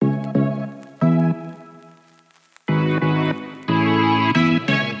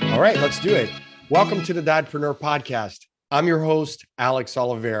right, let's do it. Welcome to the Dadpreneur Podcast. I'm your host, Alex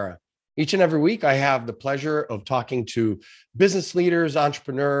Oliveira. Each and every week, I have the pleasure of talking to business leaders,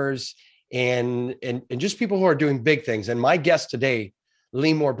 entrepreneurs, and just people who are doing big things. And my guest today,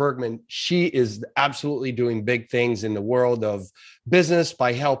 Limor Bergman, she is absolutely doing big things in the world of business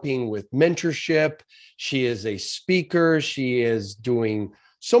by helping with mentorship. She is a speaker. She is doing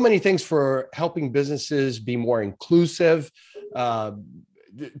so many things for helping businesses be more inclusive,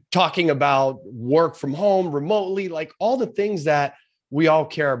 talking about work from home, remotely, like all the things that we all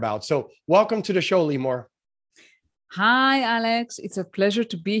care about. So welcome to the show, Limor. Hi, Alex. It's a pleasure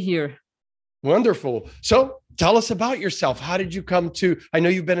to be here. Wonderful. So tell us about yourself. How did you come to, I know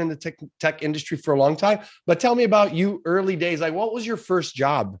you've been in the tech industry for a long time, but tell me about you early days. Like, what was your first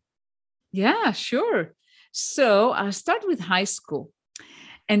job? Yeah, sure. So I'll start with high school.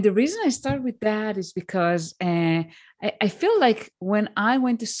 And the reason I start with that is because I feel like when I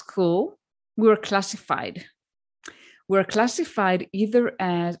went to school, we were classified. We were classified either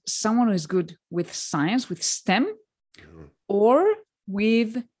as someone who is good with science, with STEM, or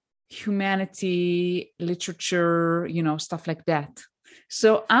with humanity, literature, stuff like that.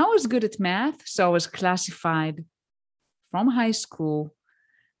 So I was good at math. So I was classified from high school,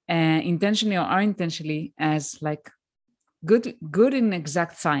 intentionally or unintentionally, as like good in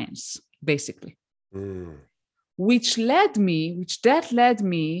exact science, basically. Which led me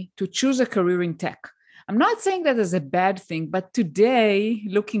to choose a career in tech. I'm not saying that as a bad thing, but today,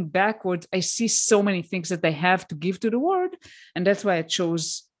 looking backwards, I see so many things that I have to give to the world. And that's why I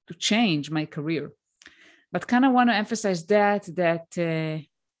chose to change my career. But kind of want to emphasize that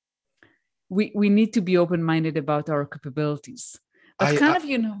we need to be open-minded about our capabilities. But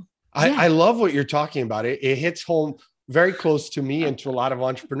I love what you're talking about. It hits home very close to me and to a lot of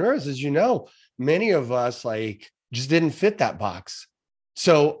entrepreneurs. As you know, many of us just didn't fit that box.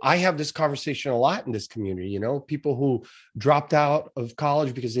 So I have this conversation a lot in this community, people who dropped out of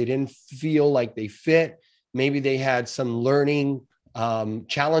college because they didn't feel like they fit. Maybe they had some learning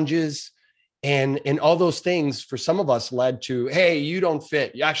challenges, and all those things for some of us led to, hey, you don't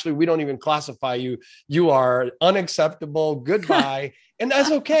fit. Actually, we don't even classify you. You are unacceptable. Goodbye. And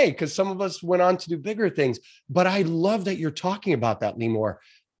that's okay, because some of us went on to do bigger things. But I love that you're talking about that, Limor.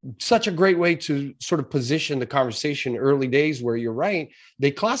 Such a great way to sort of position the conversation early days, where you're right,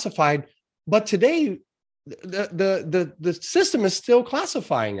 they classified, but today the system is still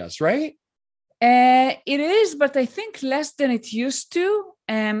classifying us, right? It is, but I think less than it used to.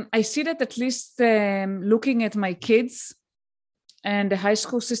 I see that at least looking at my kids and the high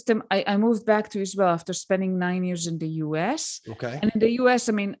school system. I moved back to Israel after spending 9 years in the US. Okay. And in the US,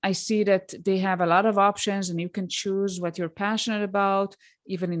 I see that they have a lot of options and you can choose what you're passionate about,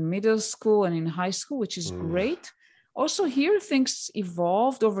 even in middle school and in high school, which is great. Also here, things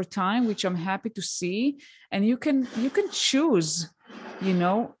evolved over time, which I'm happy to see. And you can choose,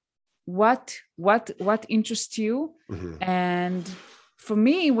 what interests you. And for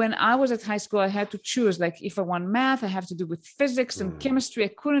me, when I was at high school, I had to choose, like, if I want math, I have to do with physics and chemistry. I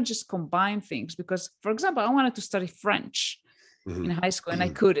couldn't just combine things because, for example, I wanted to study French in high school and I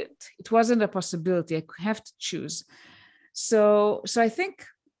couldn't. It wasn't a possibility. I have to choose. So I think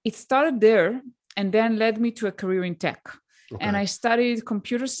it started there and then led me to a career in tech. Okay. And I studied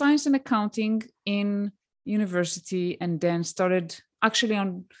computer science and accounting in university, and then started actually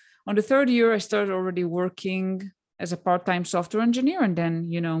on the third year, I started already working as a part-time software engineer, and then,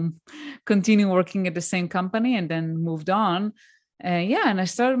 continue working at the same company, and then moved on. And I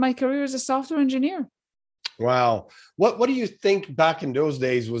started my career as a software engineer. Wow. What do you think back in those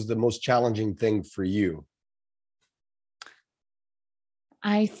days was the most challenging thing for you?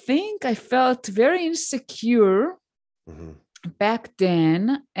 I think I felt very insecure back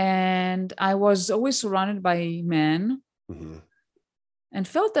then, and I was always surrounded by men and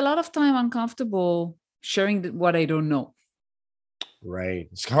felt a lot of time uncomfortable sharing what I don't know. Right.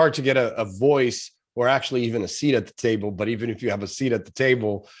 It's hard to get a voice or actually even a seat at the table. But even if you have a seat at the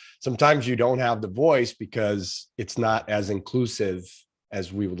table, sometimes you don't have the voice because it's not as inclusive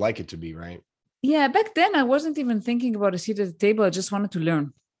as we would like it to be, right? Yeah, back then I wasn't even thinking about a seat at the table. I just wanted to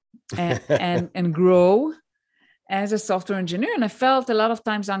learn and grow as a software engineer. And I felt a lot of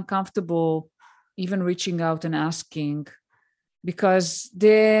times uncomfortable even reaching out and asking, because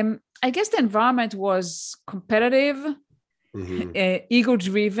I guess the environment was competitive,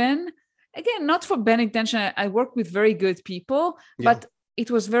 ego-driven. Again, not for bad intention. I work with very good people, but it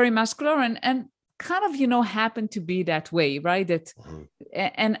was very muscular and kind of, happened to be that way, right? That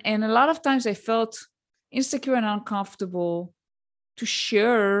and a lot of times I felt insecure and uncomfortable to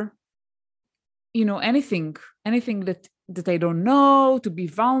share, anything that that I don't know, to be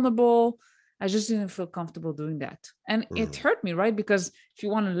vulnerable. I just didn't feel comfortable doing that. And it hurt me, right? Because if you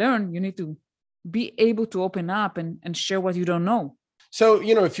want to learn, you need to be able to open up and share what you don't know. So,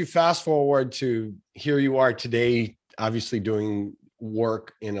 if you fast forward to here you are today, obviously doing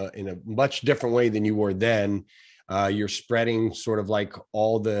work in a much different way than you were then. You're spreading sort of like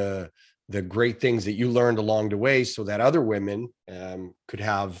all the great things that you learned along the way so that other women could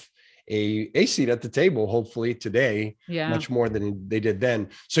have a seat at the table, hopefully today, much more than they did then.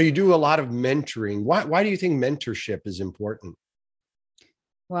 So you do a lot of mentoring. Why do you think mentorship is important?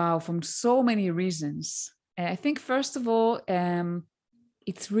 Wow, from so many reasons. I think, first of all,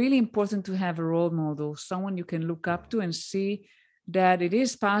 it's really important to have a role model, someone you can look up to and see that it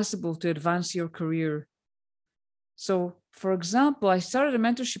is possible to advance your career. So, for example, I started a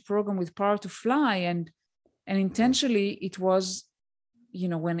mentorship program with Power to Fly, and intentionally it was,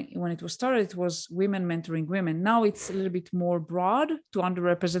 when it was started, it was women mentoring women. Now it's a little bit more broad to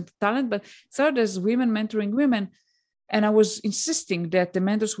underrepresented talent, but it started as women mentoring women. And I was insisting that the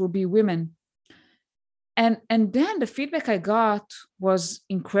mentors will be women. And then the feedback I got was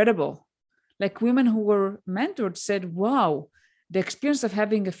incredible. Like, women who were mentored said, wow, the experience of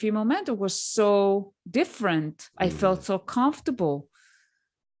having a female mentor was so different. I felt so comfortable.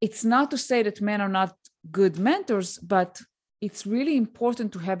 It's not to say that men are not good mentors, but it's really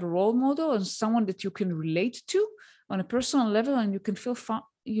important to have a role model and someone that you can relate to on a personal level, and you can feel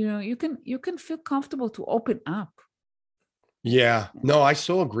you can feel comfortable to open up. Yeah, no, I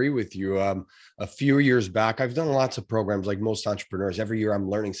so agree with you. A few years back, I've done lots of programs like most entrepreneurs. Every year I'm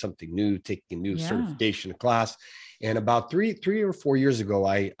learning something new, taking a new certification class. And about three or 4 years ago,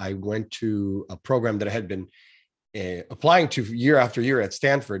 I went to a program that I had been applying to year after year at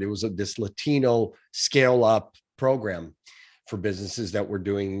Stanford. It was this Latino scale up program for businesses that were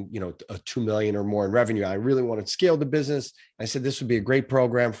doing, a 2 million or more in revenue. I really wanted to scale the business. I said, this would be a great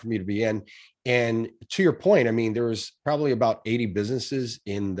program for me to be in. And to your point, I mean, there was probably about 80 businesses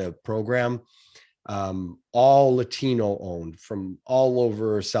in the program, all Latino owned from all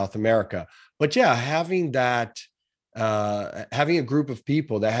over South America. But yeah, having that, having a group of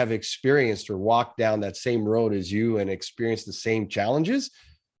people that have experienced or walked down that same road as you and experienced the same challenges,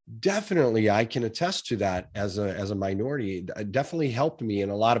 definitely I can attest to that as a minority. It definitely helped me in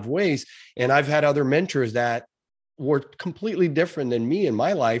a lot of ways. And I've had other mentors that were completely different than me in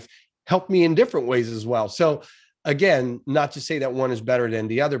my life, helped me in different ways as well. So again, not to say that one is better than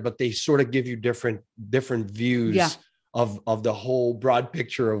the other, but they sort of give you different views of the whole broad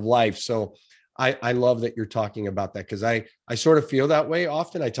picture of life. So I love that you're talking about that, because I sort of feel that way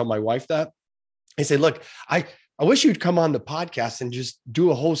often. I tell my wife that. I say, look, I wish you'd come on the podcast and just do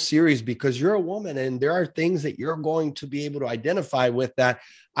a whole series, because you're a woman and there are things that you're going to be able to identify with that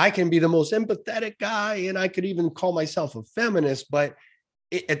I can be the most empathetic guy, and I could even call myself a feminist. But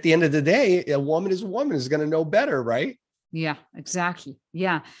at the end of the day, a woman is going to know better, right? Yeah, exactly.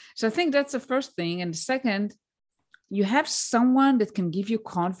 Yeah. So I think that's the first thing. And the second, you have someone that can give you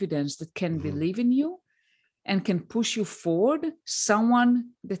confidence, that can believe in you and can push you forward,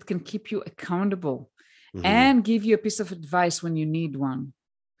 someone that can keep you accountable and give you a piece of advice when you need one.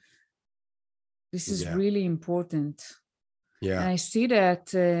 This is really important. Yeah. And I see that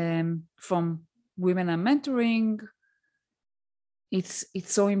from women I'm mentoring, it's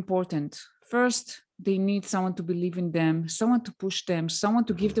so important. First, they need someone to believe in them, someone to push them, someone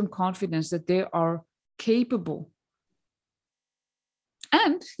to give them confidence that they are capable.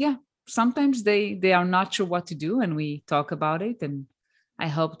 And sometimes they are not sure what to do, and we talk about it, and I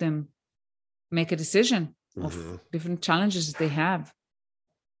help them make a decision of different challenges that they have.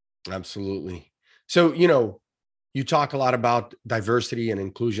 Absolutely. So, you talk a lot about diversity and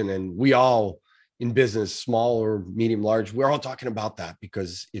inclusion, and we all in business, small or medium, large, we're all talking about that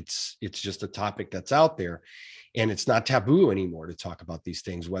because it's just a topic that's out there, and it's not taboo anymore to talk about these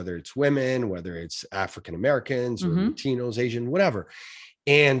things, whether it's women, whether it's African Americans or Latinos, Asian, whatever,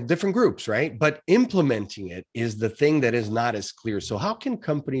 and different groups, right? But implementing it is the thing that is not as clear. So how can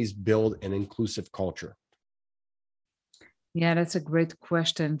companies build an inclusive culture? Yeah, that's a great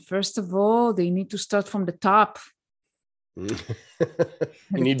question. First of all, they need to start from the top. The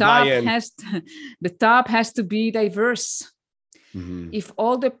top has to be diverse. If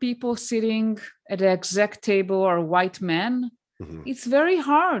all the people sitting at the exec table are white men, it's very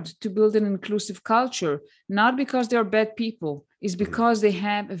hard to build an inclusive culture, not because they're bad people, it's because they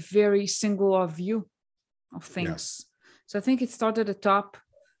have a very singular view of things. So I think it started at the top,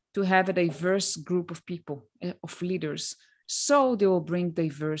 to have a diverse group of people, of leaders, so they will bring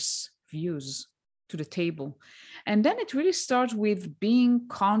diverse views to the table. And then it really starts with being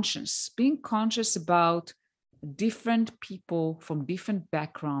conscious about different people from different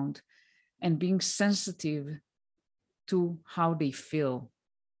background and being sensitive to how they feel.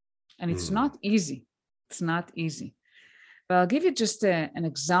 And it's not easy. It's not easy. But I'll give you just an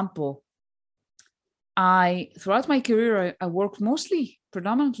example. Throughout my career, I worked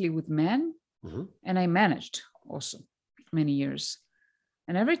predominantly with men, and I managed also many years.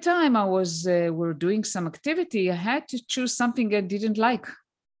 And every time we're doing some activity, I had to choose something I didn't like,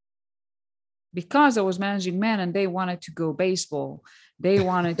 because I was managing men and they wanted to go baseball. They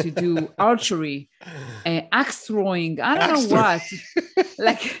wanted to do archery, axe throwing, I don't know what,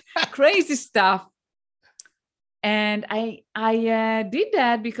 like crazy stuff. And I did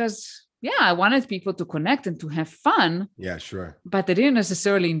that because, I wanted people to connect and to have fun. Yeah, sure. But I didn't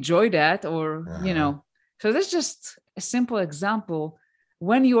necessarily enjoy that, or, so that's just a simple example.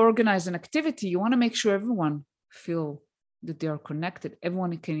 When you organize an activity, you want to make sure everyone feel that they are connected.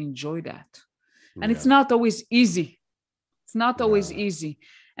 Everyone can enjoy that. And it's not always easy. It's not always easy.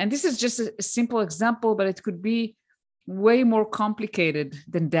 And this is just a simple example, but it could be way more complicated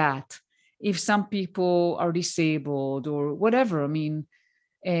than that. If some people are disabled or whatever, I mean,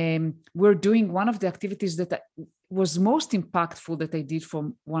 we're doing one of the activities that was most impactful that I did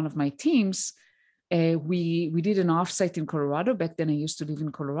from one of my teams. We did an offsite in Colorado. Back then I used to live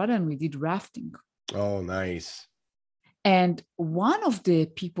in Colorado, and we did rafting. Oh, nice. And one of the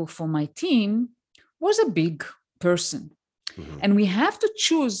people from my team was a big person. And we have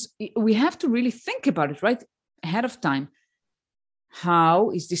to really think about it right ahead of time.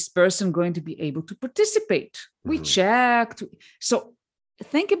 How is this person going to be able to participate? We checked. So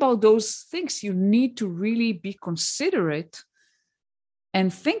think about those things. You need to really be considerate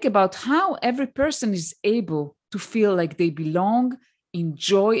and think about how every person is able to feel like they belong,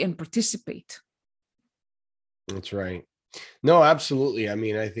 enjoy, and participate. That's right. No, absolutely. I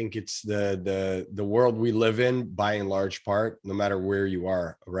mean, I think it's the world we live in, by and large part, no matter where you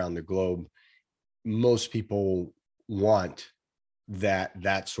are around the globe, most people want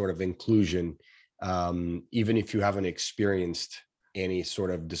that sort of inclusion, even if you haven't experienced any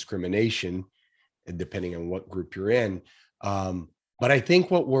sort of discrimination, depending on what group you're in. But I think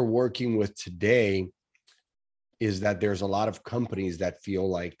what we're working with today is that there's a lot of companies that feel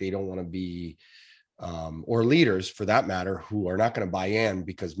like they don't want to be, or leaders for that matter, who are not going to buy in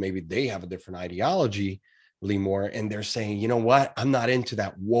because maybe they have a different ideology, Limor, and they're saying, you know what, I'm not into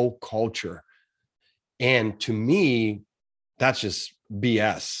that woke culture. And to me, that's just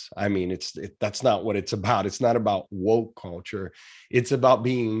BS. I mean, that's not what it's about. It's not about woke culture. It's about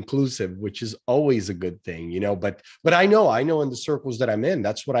being inclusive, which is always a good thing, but I know in the circles that I'm in,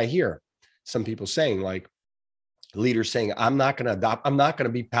 that's what I hear. Some people saying, like, leaders saying, I'm not going to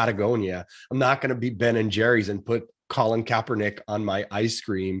be Patagonia. I'm not going to be Ben and Jerry's and put Colin Kaepernick on my ice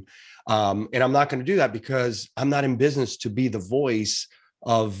cream. And I'm not going to do that because I'm not in business to be the voice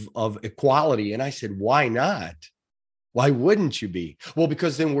of equality. And I said, why not? Why wouldn't you be? Well,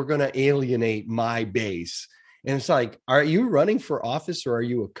 because then we're going to alienate my base. And it's like, are you running for office or are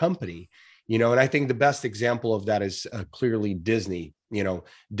you a company? And I think the best example of that is clearly Disney.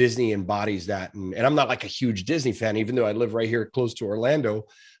 Disney embodies that. And I'm not like a huge Disney fan, even though I live right here close to Orlando,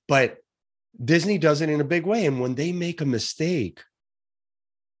 but Disney does it in a big way. And when they make a mistake,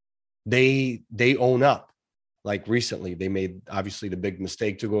 they own up. Like recently, they made obviously the big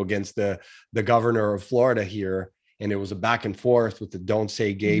mistake to go against the governor of Florida here. And it was a back and forth with the Don't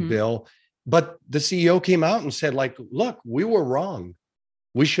Say Gay bill. But the CEO came out and said, like, look, we were wrong.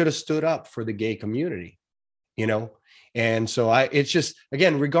 We should have stood up for the gay community, And so it's just,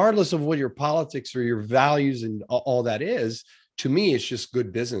 again, regardless of what your politics or your values and all that is, to me, it's just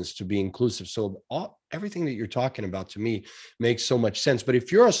good business to be inclusive. So everything that you're talking about to me makes so much sense. But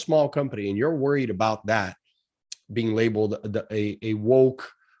if you're a small company and you're worried about that being labeled a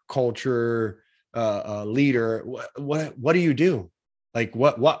woke culture leader, what do you do? Like,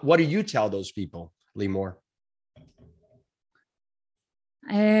 what do you tell those people, Limor?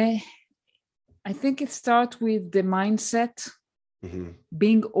 I think it starts with the mindset,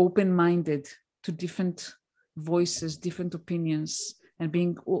 being open-minded to different voices, different opinions, and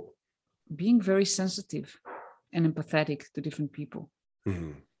being very sensitive and empathetic to different people.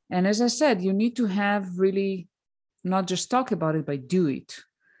 And as I said, you need to have really not just talk about it, but do it.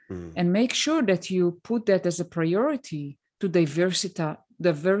 And make sure that you put that as a priority to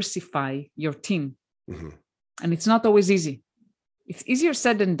diversify your team. And it's not always easy. It's easier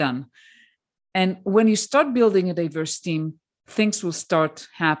said than done. And when you start building a diverse team, things will start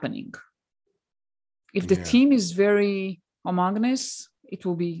happening. If the team is very homogeneous, it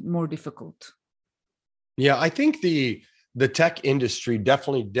will be more difficult. Yeah, I think the the tech industry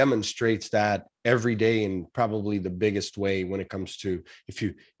definitely demonstrates that every day, and probably the biggest way when it comes to, if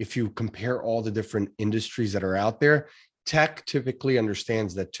you compare all the different industries that are out there, tech typically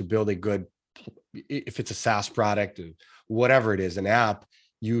understands that to build a good, if it's a SaaS product, whatever it is, an app,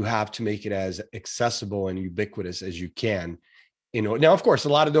 you have to make it as accessible and ubiquitous as you can. Now, of course, a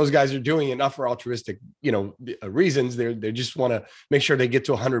lot of those guys are doing it not for altruistic, reasons. They just want to make sure they get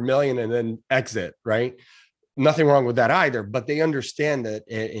to 100 million and then exit, right? Nothing wrong with that either, but they understand that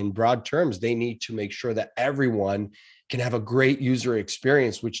in broad terms, they need to make sure that everyone can have a great user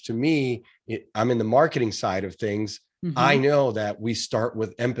experience, which to me, I'm in the marketing side of things. Mm-hmm. I know that we start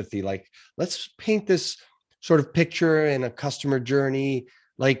with empathy. Like, let's paint this sort of picture in a customer journey.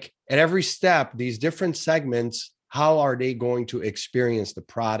 Like at every step, these different segments, how are they going to experience the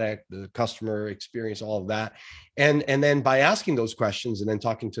product, the customer experience, all of that? And then by asking those questions and then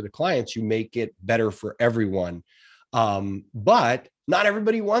talking to the clients, you make it better for everyone. But not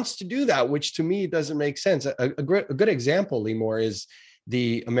everybody wants to do that, which to me doesn't make sense. A good example, Limor, is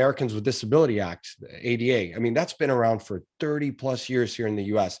the Americans with Disability Act, ADA. I mean, that's been around for 30 plus years here in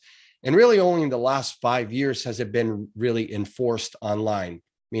the US. And really only in the last 5 years has it been really enforced online,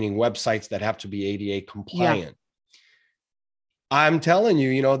 meaning websites that have to be ADA compliant. Yeah. I'm telling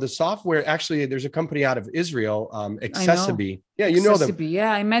you, the software, actually, there's a company out of Israel, Accessiby. Yeah, you know them. Yeah,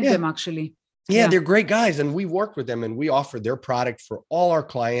 I met them actually. Yeah, they're great guys. And we worked with them and we offered their product for all our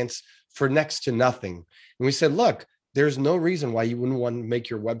clients for next to nothing. And we said, look, there's no reason why you wouldn't want to make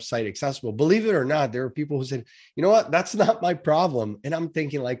your website accessible. Believe it or not, there are people who said, you know what, that's not my problem. And I'm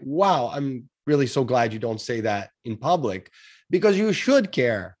thinking like, wow, I'm really so glad you don't say that in public, because you should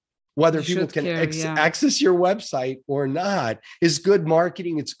care. Whether people can access your website or not is good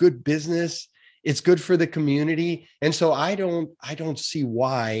marketing. It's good business. It's good for the community. And so I don't see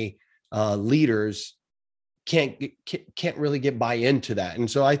why leaders can't really get buy into that.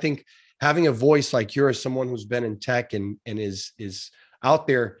 And so I think having a voice like yours, someone who's been in tech and is out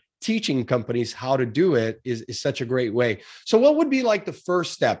there teaching companies how to do it is such a great way. So what would be like the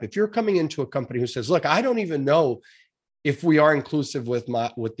first step if you're coming into a company who says, look, I don't even know if we are inclusive with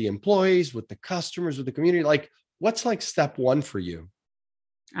the employees, with the customers, with the community? Like, what's like step one for you?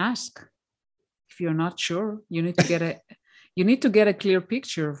 Ask. If you're not sure, you need to get a clear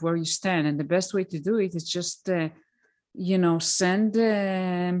picture of where you stand. And the best way to do it is just, do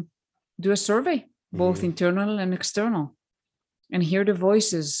a survey, both internal and external, and hear the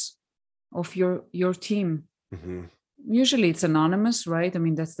voices of your team. Mm-hmm. Usually it's anonymous, right? I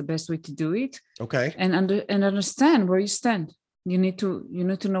mean, that's the best way to do it. Okay. And understand where you stand. You need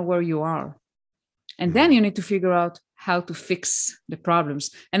to know where you are. And then you need to figure out how to fix the problems.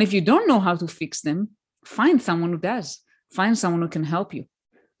 And if you don't know how to fix them, find someone who does. Find someone who can help you.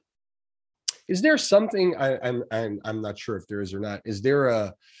 Is there something, I'm not sure if there is or not, is there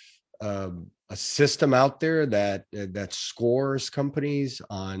a system out there that scores companies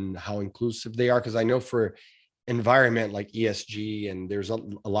on how inclusive they are? Because I know for environment like ESG, and there's a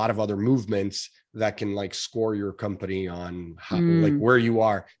lot of other movements that can like score your company on how, like where you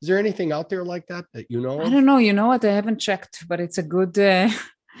are. Is there anything out there like that you know of? I don't know. You know what? I haven't checked, but it's a good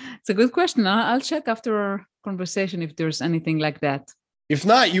it's a good question. I'll check after our conversation if there's anything like that. If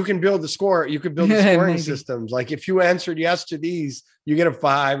not, you can build the score. You could build the scoring systems. Like if you answered yes to these, you get a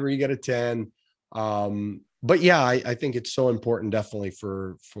 5 or you get a 10. But yeah, I think it's so important, definitely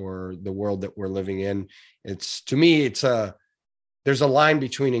for the world that we're living in. To me, there's a line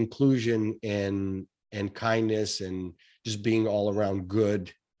between inclusion and kindness and just being all around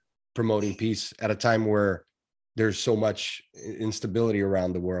good, promoting peace at a time where there's so much instability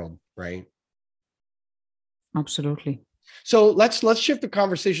around the world, right? Absolutely. So let's shift the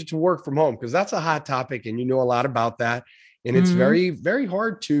conversation to work from home, because that's a hot topic and you know a lot about that. And it's very, very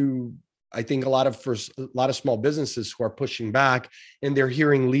hard to, I think, a lot of small businesses who are pushing back, and they're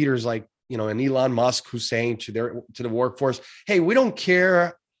hearing leaders like, an Elon Musk who's saying to the workforce, hey, we don't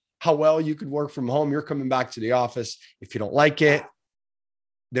care how well you could work from home. You're coming back to the office. If you don't like it,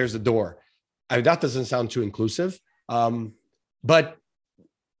 there's the door. That doesn't sound too inclusive. But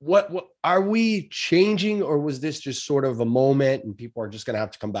what are we changing, or was this just sort of a moment and people are just going to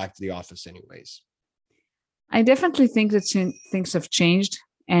have to come back to the office anyways? I definitely think that things have changed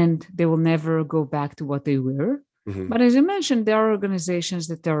and they will never go back to what they were. Mm-hmm. But as I mentioned, there are organizations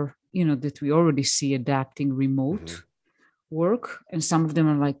that are, that we already see adapting remote work. And some of them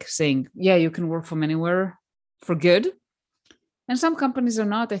are like saying, yeah, you can work from anywhere for good. And some companies are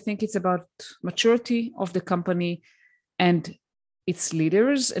not. I think it's about maturity of the company and its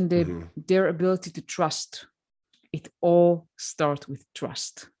leaders and their ability to trust. It all starts with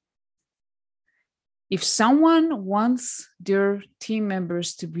trust. If someone wants their team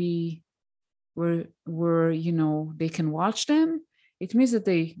members to be where they can watch them, it means that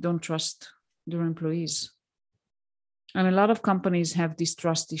they don't trust their employees. And a lot of companies have these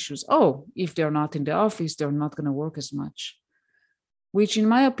trust issues. Oh, if they're not in the office, they're not going to work as much, which in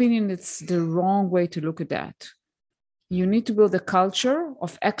my opinion, it's the wrong way to look at that. You need to build a culture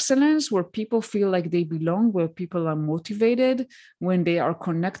of excellence where people feel like they belong, where people are motivated, when they are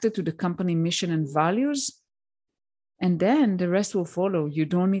connected to the company mission and values. And then the rest will follow. You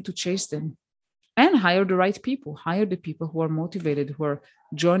don't need to chase them. And hire the right people. Hire the people who are motivated, who are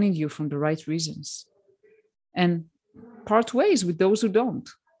joining you from the right reasons. And part ways with those who don't.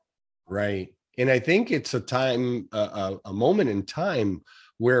 Right. And I think it's a moment in time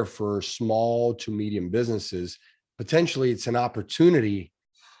where for small to medium businesses, potentially it's an opportunity,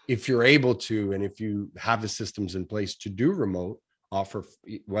 if you're able to, and if you have the systems in place to do remote offer,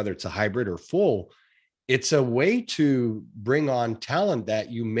 whether it's a hybrid or full, it's a way to bring on talent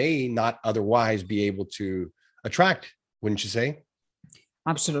that you may not otherwise be able to attract, wouldn't you say?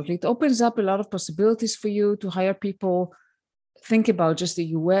 Absolutely. It opens up a lot of possibilities for you to hire people. Think about just the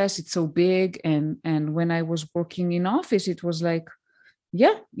US, it's so big. And when I was working in office, it was like,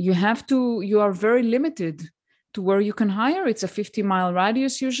 yeah, you are very limited to where you can hire. It's a 50-mile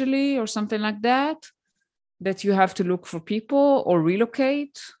radius usually, or something like that you have to look for people or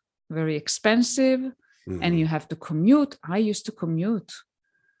relocate, very expensive. Mm-hmm. And you have to commute. I used to commute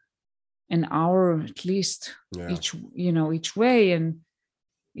an hour at least each way. And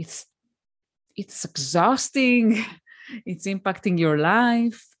it's exhausting. It's impacting your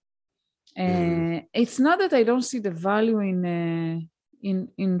life. It's not that I don't see the value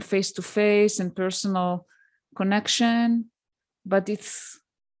in face-to-face and personal connection, but it's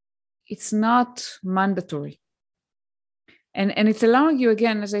not mandatory. And it's allowing you,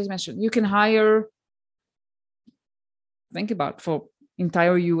 again, as I mentioned, you can hire, think about, for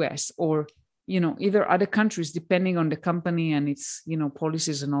entire US or either other countries, depending on the company and its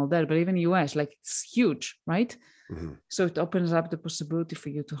policies and all that. But even US, like, it's huge, right? Mm-hmm. So it opens up the possibility for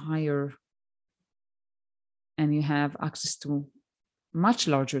you to hire, and you have access to much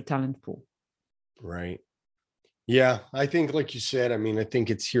larger talent pool. Right. Yeah, I think, like you said, I think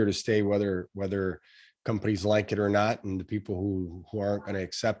it's here to stay, whether companies like it or not, and the people who aren't going to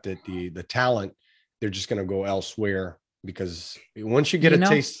accept it, the talent, they're just going to go elsewhere. Because once you get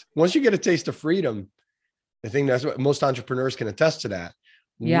a taste of freedom, I think that's what most entrepreneurs can attest to that.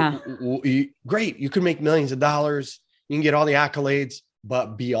 Yeah. Great. You can make millions of dollars. You can get all the accolades,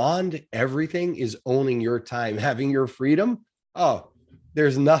 but beyond everything is owning your time, having your freedom. Oh,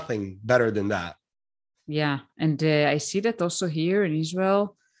 there's nothing better than that. Yeah. And I see that also here in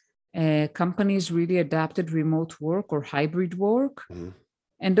Israel, companies really adapted remote work or hybrid work. Mm-hmm.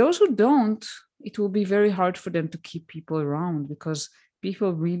 And those who don't, it will be very hard for them to keep people around, because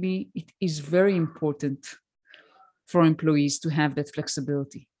it is very important for employees to have that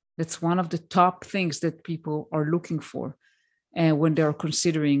flexibility. That's one of the top things that people are looking for when they're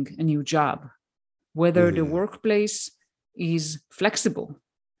considering a new job, whether the workplace is flexible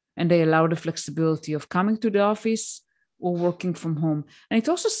and they allow the flexibility of coming to the office or working from home. And it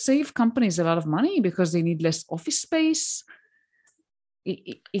also saves companies a lot of money because they need less office space.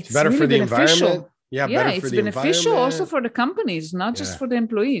 It's better really for the beneficial. Environment. It's beneficial also for the companies, not just for the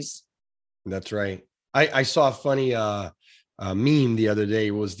employees. That's right. I saw a funny meme the other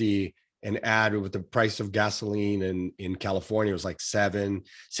day. Was an ad with the price of gasoline in California. It was like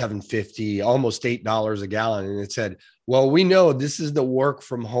 $7.50, almost $8 a gallon. And it said, well, we know this is the work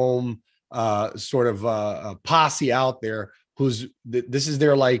from home sort of a posse out there this is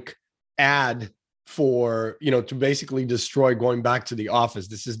their like ad for, to basically destroy going back to the office.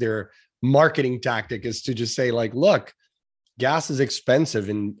 This is their marketing tactic, is to just say, like, look, gas is expensive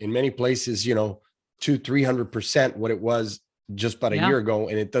in many places, 200-300% what it was just about a year ago.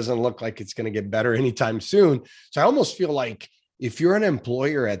 And it doesn't look like it's going to get better anytime soon. So I almost feel like if you're an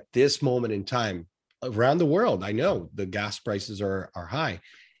employer at this moment in time around the world, I know the gas prices are high.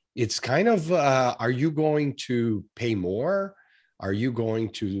 It's kind of, are you going to pay more? Are you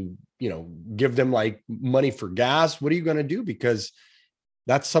going to, give them like money for gas? What are you going to do? Because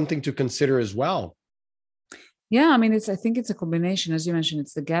that's something to consider as well. Yeah, I think it's a combination. As you mentioned,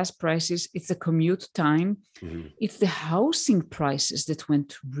 it's the gas prices, it's the commute time, it's the housing prices that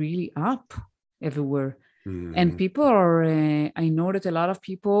went really up everywhere. And people are, I know that a lot of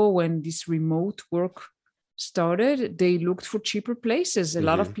people, when this remote work started, they looked for cheaper places. A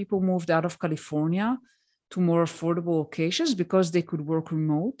lot of people moved out of California to more affordable locations because they could work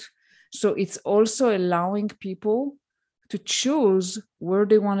remote. So it's also allowing people to choose where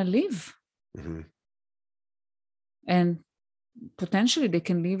they want to live. and potentially they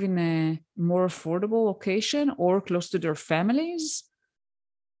can live in a more affordable location or close to their families,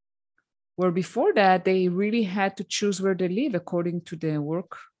 where before that they really had to choose where they live according to their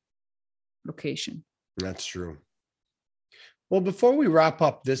work location. That's true. Well, before we wrap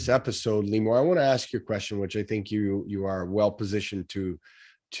up this episode, Limor, I want to ask you a question, which I think you are well positioned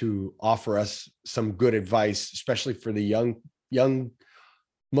to offer us some good advice, especially for the young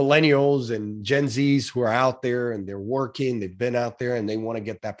millennials and Gen Zs who are out there and they're working, they've been out there and they want to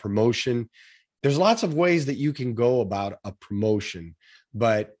get that promotion. There's lots of ways that you can go about a promotion,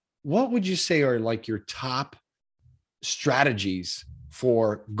 but what would you say are like your top strategies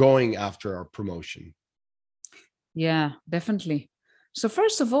for going after a promotion? Yeah, definitely. So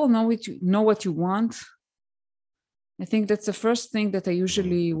first of all, know what you want. I think that's the first thing that I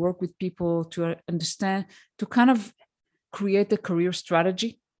usually work with people to understand, to kind of create a career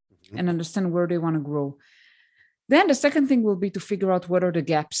strategy and understand where they want to grow. Then the second thing will be to figure out what are the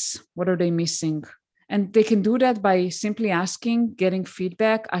gaps, what are they missing? And they can do that by simply asking, getting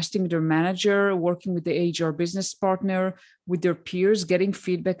feedback, asking their manager, working with the HR business partner, with their peers, getting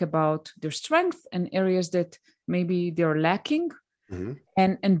feedback about their strengths and areas that maybe they're lacking.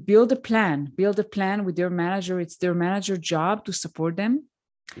 Mm-hmm. And build a plan with their manager. It's their manager job to support them.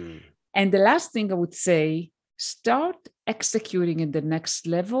 Mm. And the last thing I would say, start executing at the next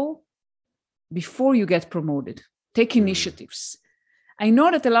level before you get promoted. Take initiatives. I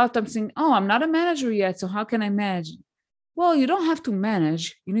know that a lot of times saying, oh, I'm not a manager yet, so how can I manage? Well, you don't have to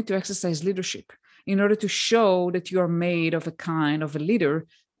manage. You need to exercise leadership in order to show that you are made of a kind of a leader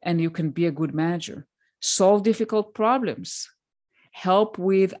and you can be a good manager. Solve difficult problems. Help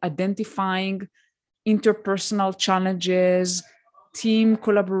with identifying interpersonal challenges, team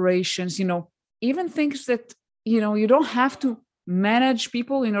collaborations, even things that, you don't have to manage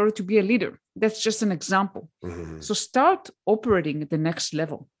people in order to be a leader. That's just an example. Mm-hmm. So start operating at the next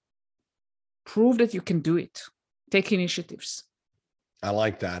level. Prove that you can do it. Take initiatives. I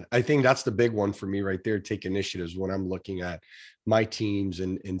like that. I think that's the big one for me right there. Take initiatives when I'm looking at my teams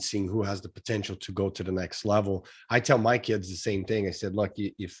and seeing who has the potential to go to the next level. I tell my kids the same thing. I said, look,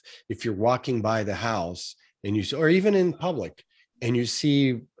 if you're walking by the house and or even in public and you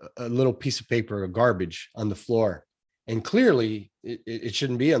see a little piece of paper or garbage on the floor, and clearly it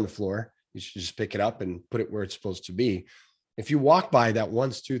shouldn't be on the floor. You should just pick it up and put it where it's supposed to be. If you walk by that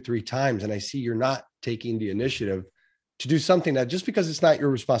once, 2, 3 times, and I see you're not taking the initiative to do something that just because it's not your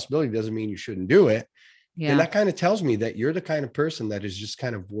responsibility doesn't mean you shouldn't do it. Yeah. And that kind of tells me that you're the kind of person that is just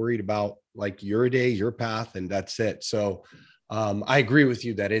kind of worried about like your day, your path, and that's it. So I agree with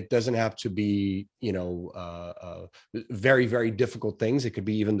you that it doesn't have to be, very, very difficult things. It could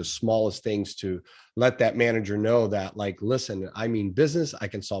be even the smallest things to let that manager know that, like, listen, I mean business, I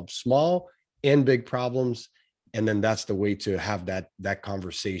can solve small and big problems. And then that's the way to have that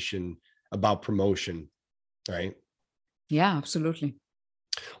conversation about promotion, right? Yeah, absolutely.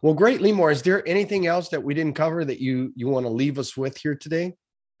 Well, great, Limor. Is there anything else that we didn't cover that you want to leave us with here today?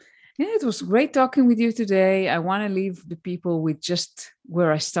 Yeah, it was great talking with you today. I want to leave the people with just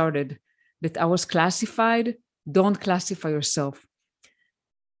where I started, that I was classified. Don't classify yourself.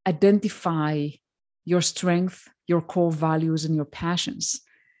 Identify your strength, your core values, and your passions,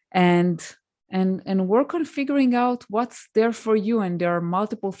 and work on figuring out what's there for you. And there are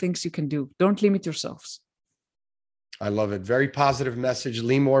multiple things you can do. Don't limit yourselves. I love it. Very positive message.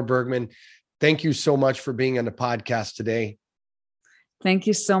 Limor Bergman, thank you so much for being on the podcast today. Thank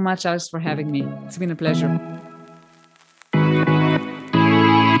you so much, Alex, for having me. It's been a pleasure.